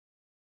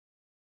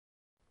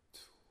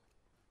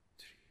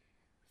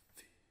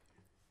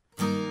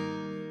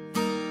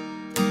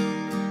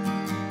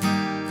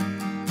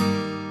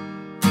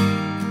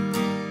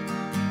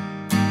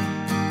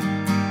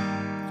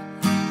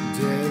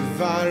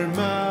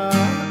varma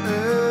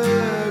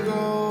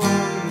ögonen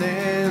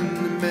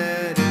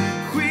med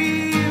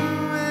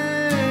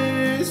skimmer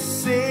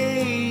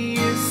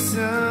säger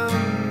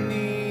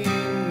sanningen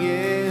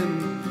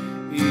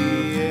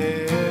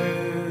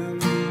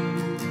igen.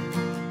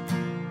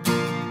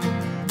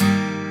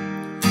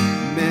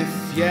 Med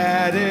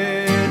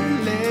fjärde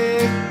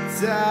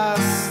lätta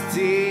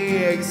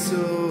steg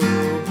så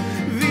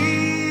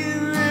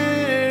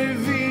vinner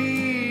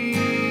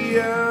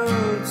vi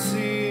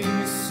allting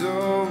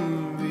som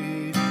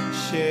vi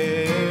känns.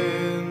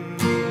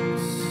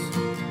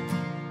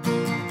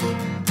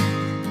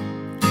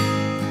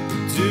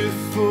 Du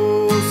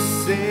får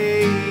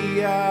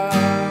säga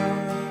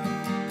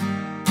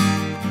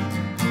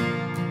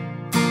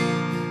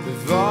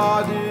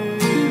vad du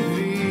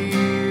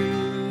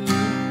vill.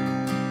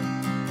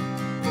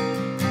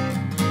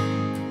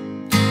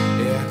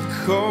 Jag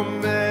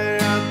kommer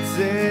att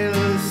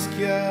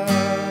älska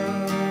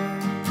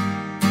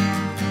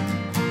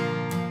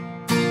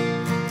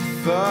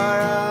för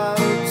alltid.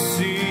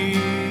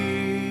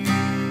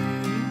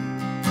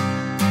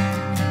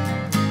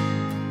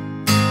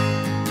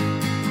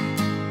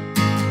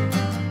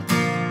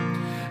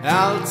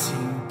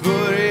 Allting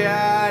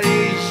börjar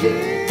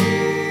igen.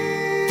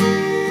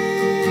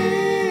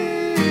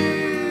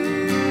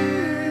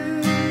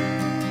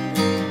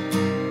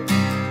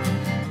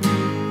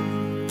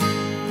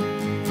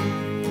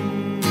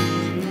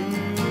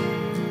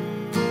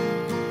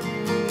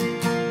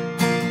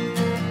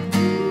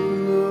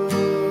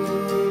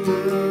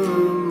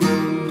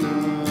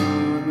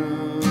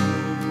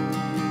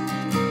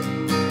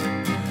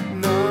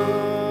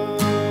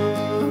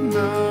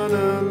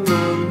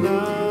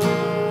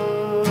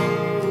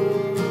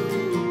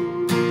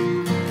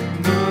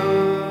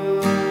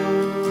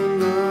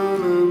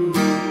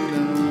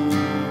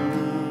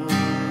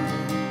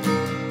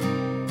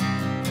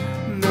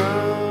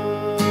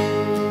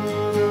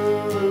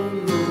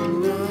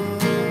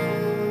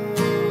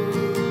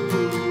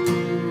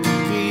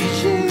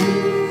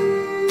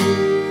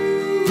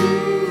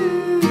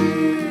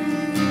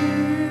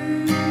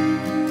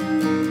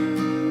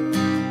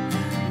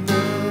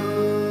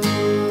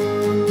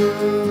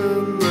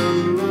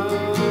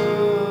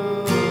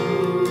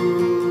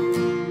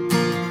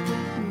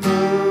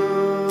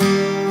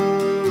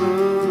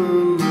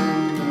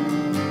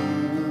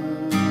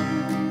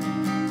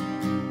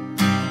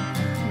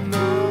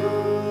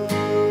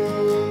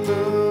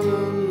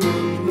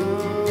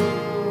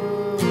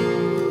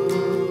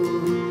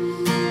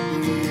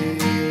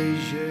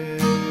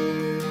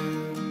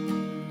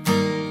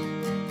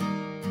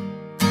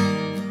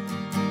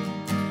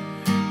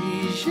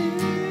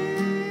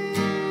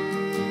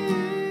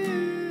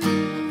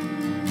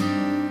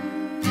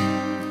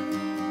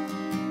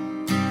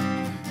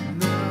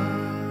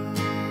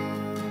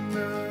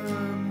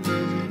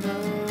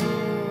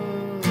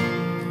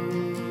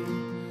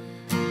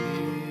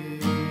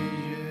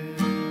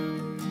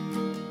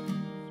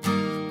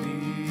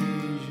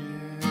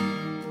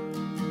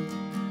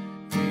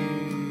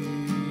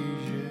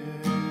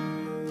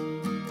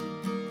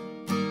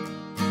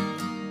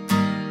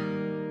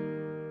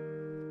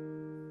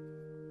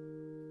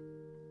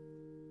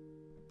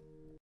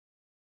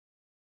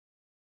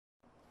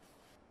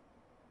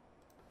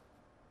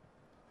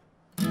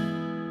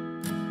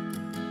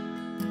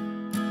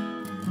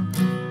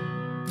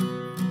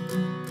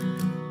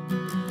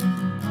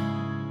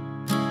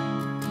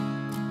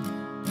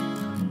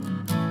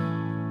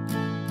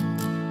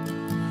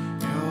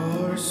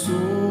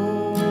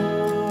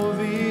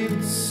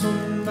 Sovit så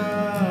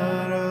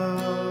nära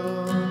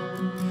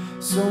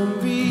som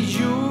vi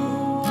gjorde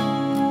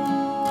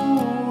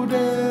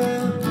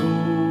då,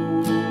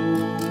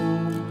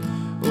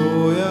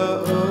 och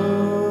jag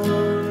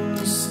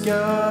önskar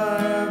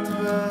att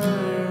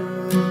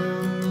världen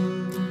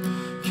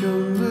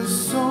kunde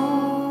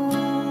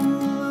somna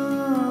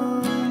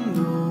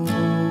ändå.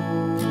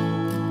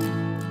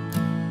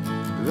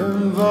 Vem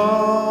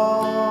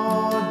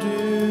var du,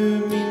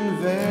 min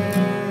vän?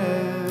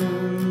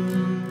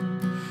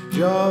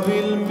 Jag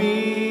vill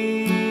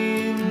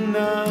minnas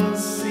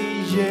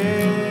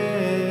igen.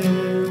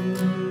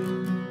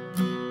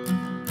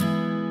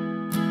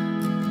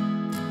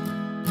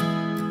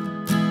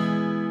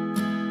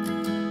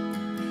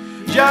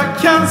 Jag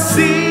kan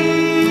se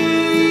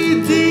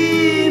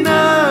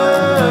dina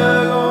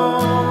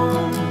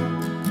ögon,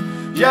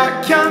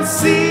 jag kan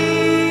se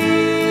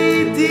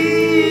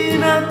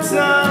dina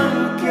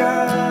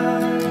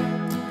tankar,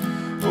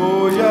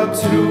 och jag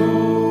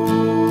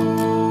tror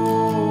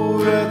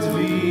att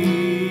vi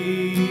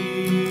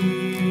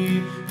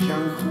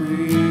kan ske.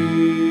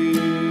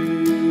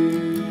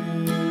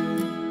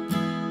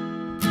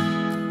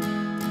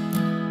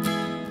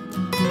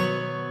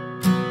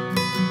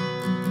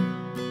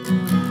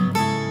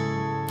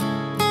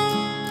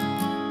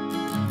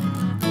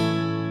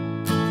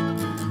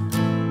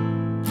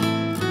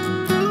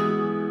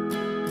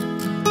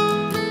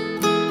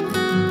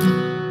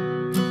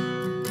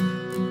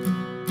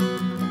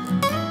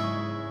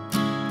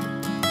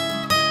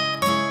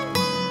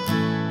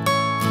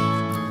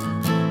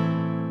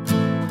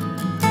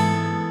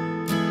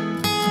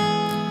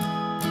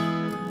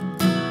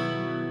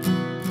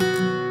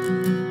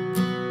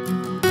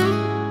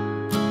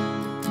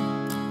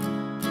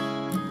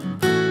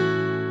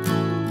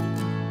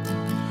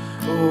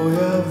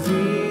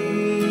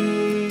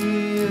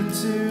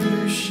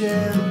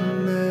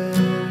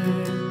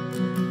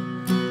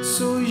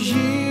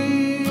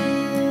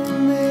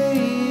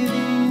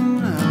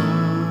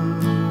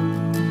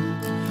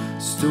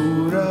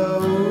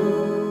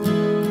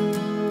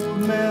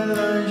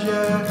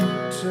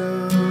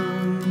 hjärtan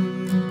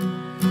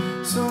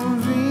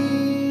som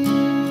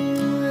vinner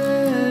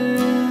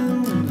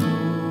ändå.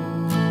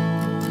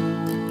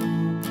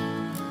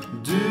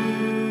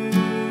 Du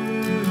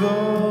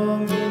var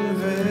min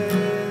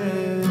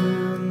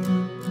vän,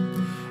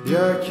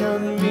 jag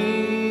kan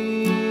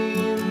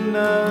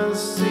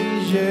minnas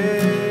igen.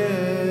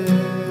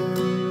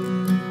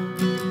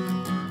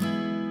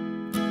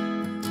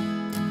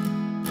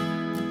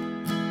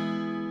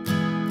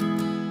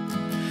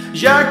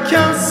 Jag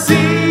kan se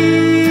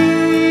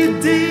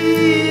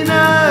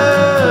dina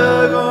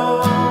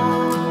ögon,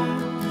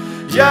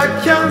 jag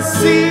kan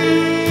se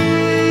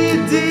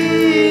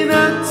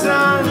dina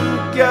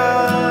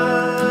tankar,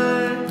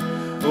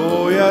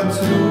 och jag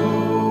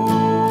tror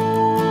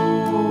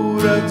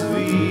att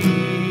vi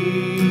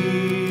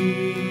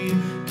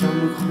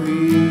kan ske.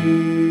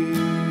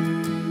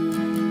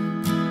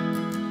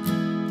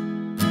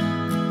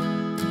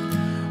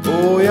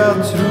 Och jag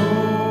tror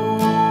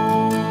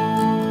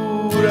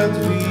att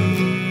vi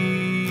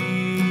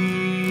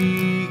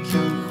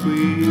kan ske.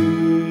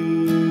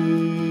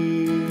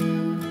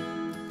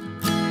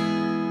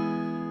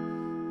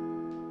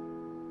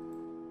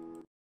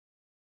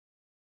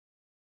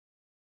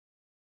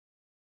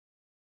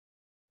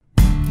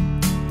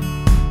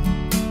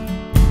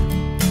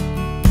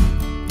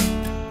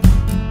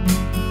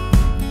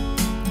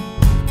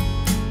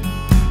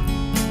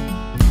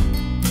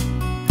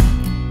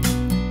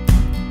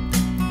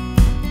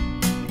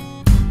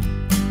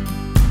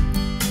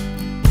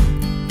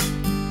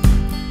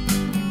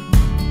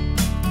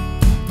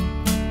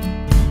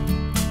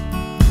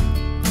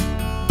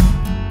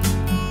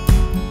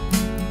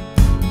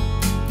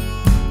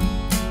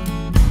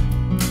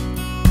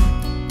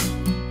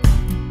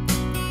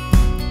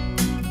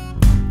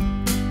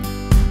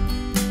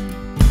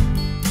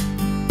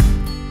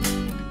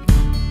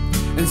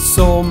 En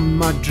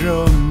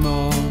sommardröm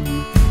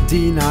om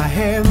dina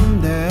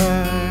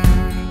händer,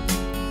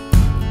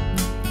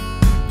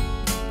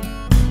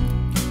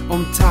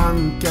 om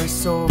tankar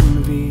som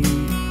vi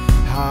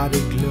hade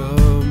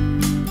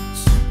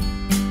glömt,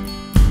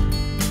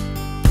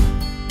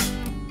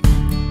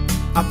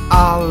 att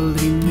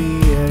aldrig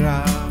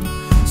mera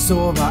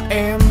sova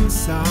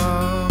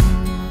ensam,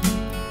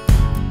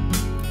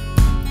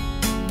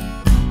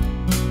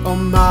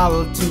 om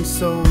allting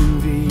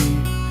som vi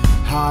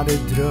hade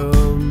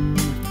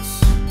drömt.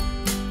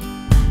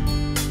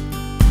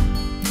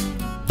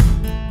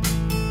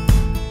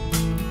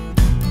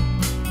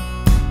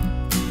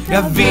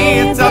 Jag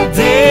vet att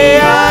det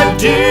är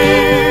du,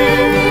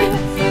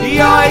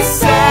 jag är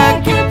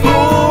säker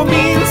på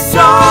min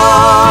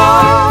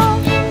sak.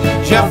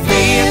 Jag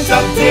vet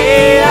att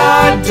det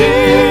är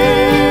du,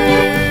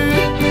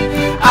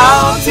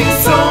 allting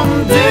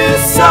som du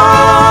sa.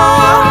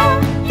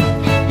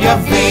 Jag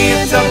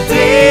vet att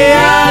det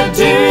är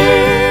du,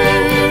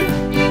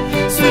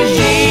 så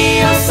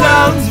ge oss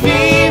allt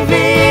vi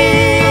vill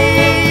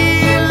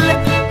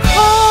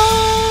ha.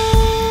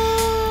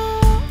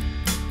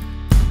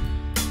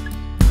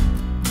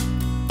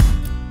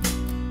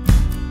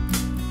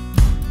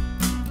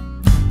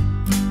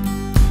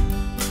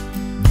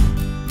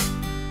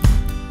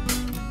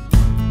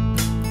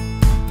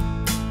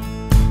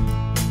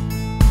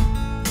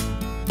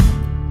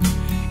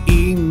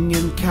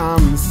 Ingen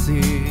kan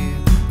se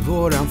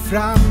våran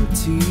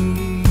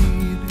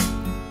framtid,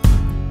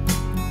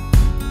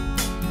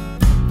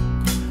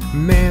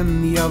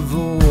 men jag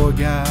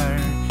vågar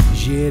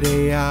ge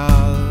dig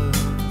allt.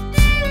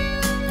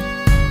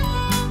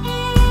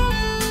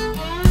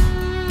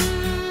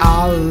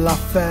 Alla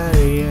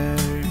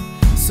färger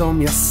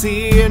som jag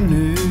ser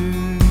nu,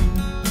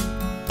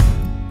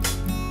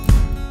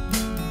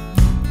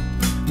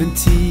 men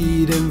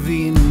tiden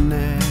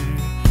vinner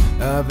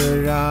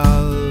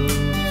överallt.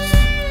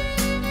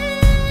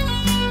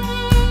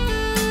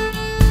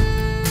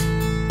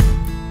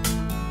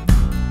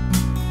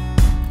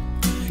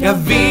 Jag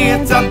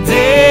vet att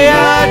det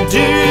är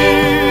du,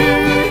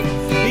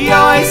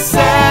 jag är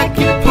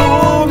säker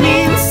på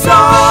min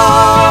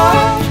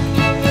sak.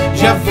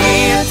 Jag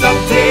vet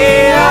att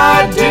det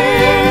är du,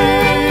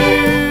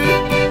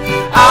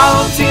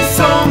 allting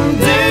som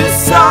du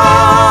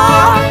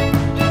sa.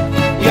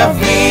 Jag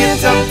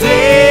vet att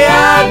det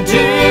är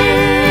du,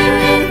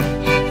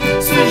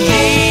 så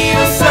ge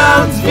oss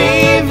allt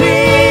vi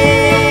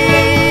vill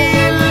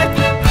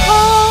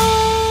ha.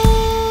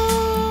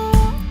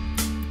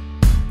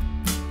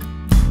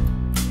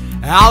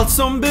 Allt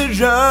som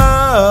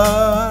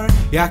berör,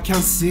 jag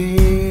kan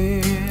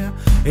se,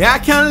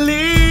 jag kan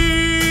le.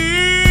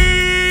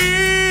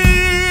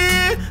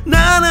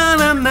 Na na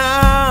na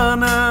na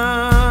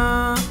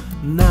na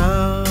na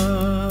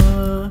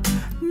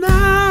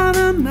na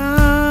na na.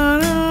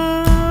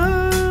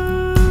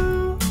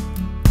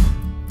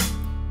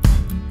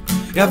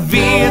 Jag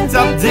vet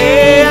att det